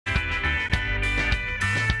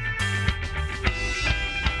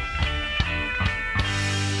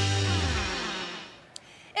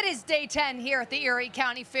day 10 here at the Erie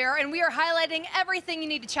County Fair, and we are highlighting everything you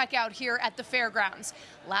need to check out here at the fairgrounds.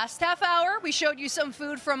 Last half hour, we showed you some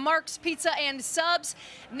food from Mark's Pizza and Subs.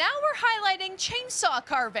 Now we're highlighting chainsaw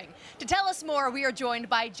carving. To tell us more, we are joined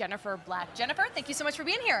by Jennifer Black. Jennifer, thank you so much for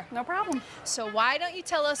being here. No problem. So why don't you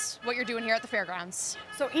tell us what you're doing here at the fairgrounds?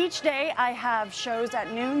 So each day I have shows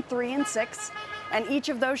at noon, 3 and 6, and each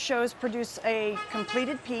of those shows produce a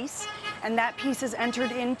completed piece, and that piece is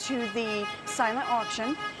entered into the silent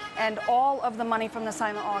auction, and all of the money from the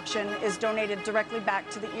silent auction is donated directly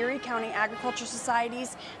back to the Erie County Agriculture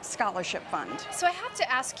Society's Scholarship Fund. So I have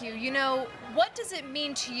to ask you, what does it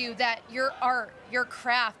mean to you that your art, your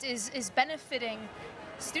craft is benefiting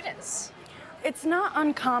students? It's not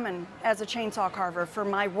uncommon as a chainsaw carver for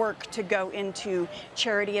my work to go into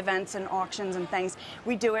charity events and auctions and things.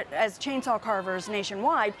 We do it as chainsaw carvers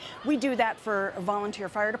nationwide. We do that for volunteer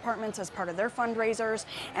fire departments as part of their fundraisers,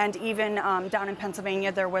 and even down in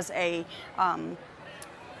Pennsylvania there was a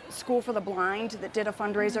School for the Blind that did a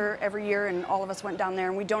fundraiser every year, and all of us went down there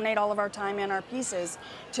and we donate all of our time and our pieces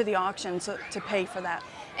to the auction to pay for that.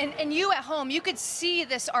 And you at home, you could see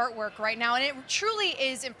this artwork right now, and it truly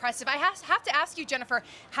is impressive. I have to ask you, Jennifer,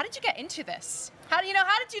 how did you get into this? How did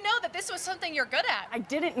you know that this was something you're good at? I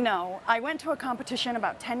didn't know. I went to a competition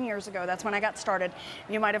about 10 years ago. That's when I got started.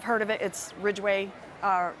 You might have heard of it. It's Ridgeway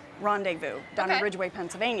Rendezvous down in Ridgeway,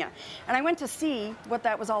 Pennsylvania. And I went to see what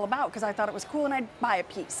that was all about because I thought it was cool and I'd buy a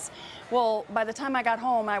piece. Well, by the time I got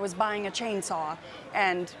home, I was buying a chainsaw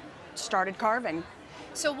and started carving.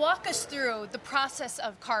 So walk us through the process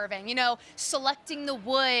of carving, selecting the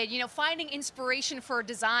wood, finding inspiration for a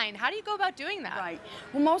design. How do you go about doing that? Right.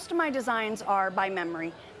 Well, most of my designs are by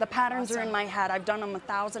memory. The patterns are in my head. I've done them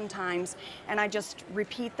 1,000 times, and I just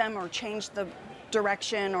repeat them or change the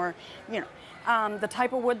direction or, the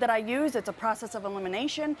type of wood that I use, it's a process of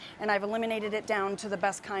elimination, and I've eliminated it down to the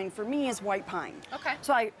best kind for me is white pine. Okay.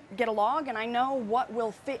 So I get a log and I know what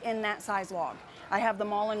will fit in that size log. I have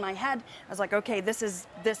them all in my head. I was like, okay, this is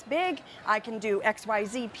this big. I can do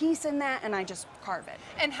XYZ piece in that, and I just carve it.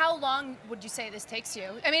 And how long would you say this takes you?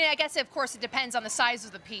 I mean, I guess, of course, it depends on the size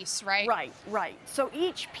of the piece, right? Right. So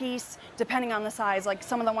each piece, depending on the size, like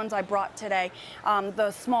some of the ones I brought today,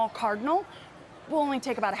 the small cardinal will only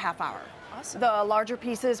take about a half hour. Awesome. The larger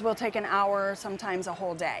pieces will take an hour, sometimes a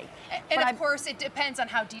whole day. And of course, it depends on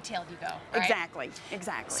how detailed you go, right?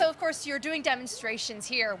 Exactly. So, of course, you're doing demonstrations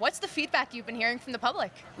here. What's the feedback you've been hearing from the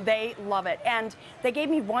public? They love it. And they gave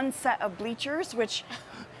me one set of bleachers, which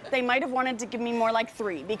they might have wanted to give me more like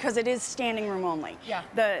 3 because it is standing room only. Yeah.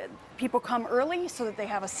 The people come early so that they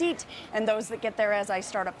have a seat, and those that get there as I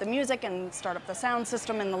start up the music and start up the sound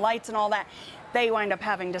system and the lights and all that, they wind up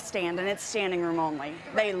having to stand, and it's standing room only.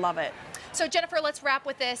 They love it. So Jennifer, let's wrap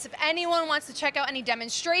with this. If anyone wants to check out any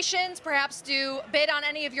demonstrations, perhaps do bid on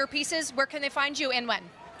any of your pieces, where can they find you and when?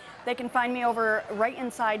 They can find me over right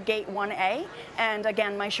inside gate 1A, and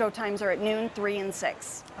again, my show times are at noon, 3 and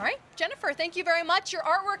 6. All right, Jennifer, thank you very much. Your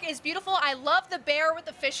artwork is beautiful. I love the bear with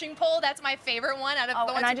the fishing pole. That's my favorite one out of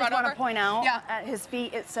the ones you brought over. And I just want to point out, at his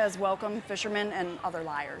feet it says, "Welcome, fishermen and other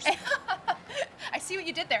liars." I see what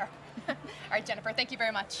you did there. All right, Jennifer, thank you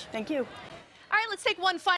very much. Thank you. All right, let's take one final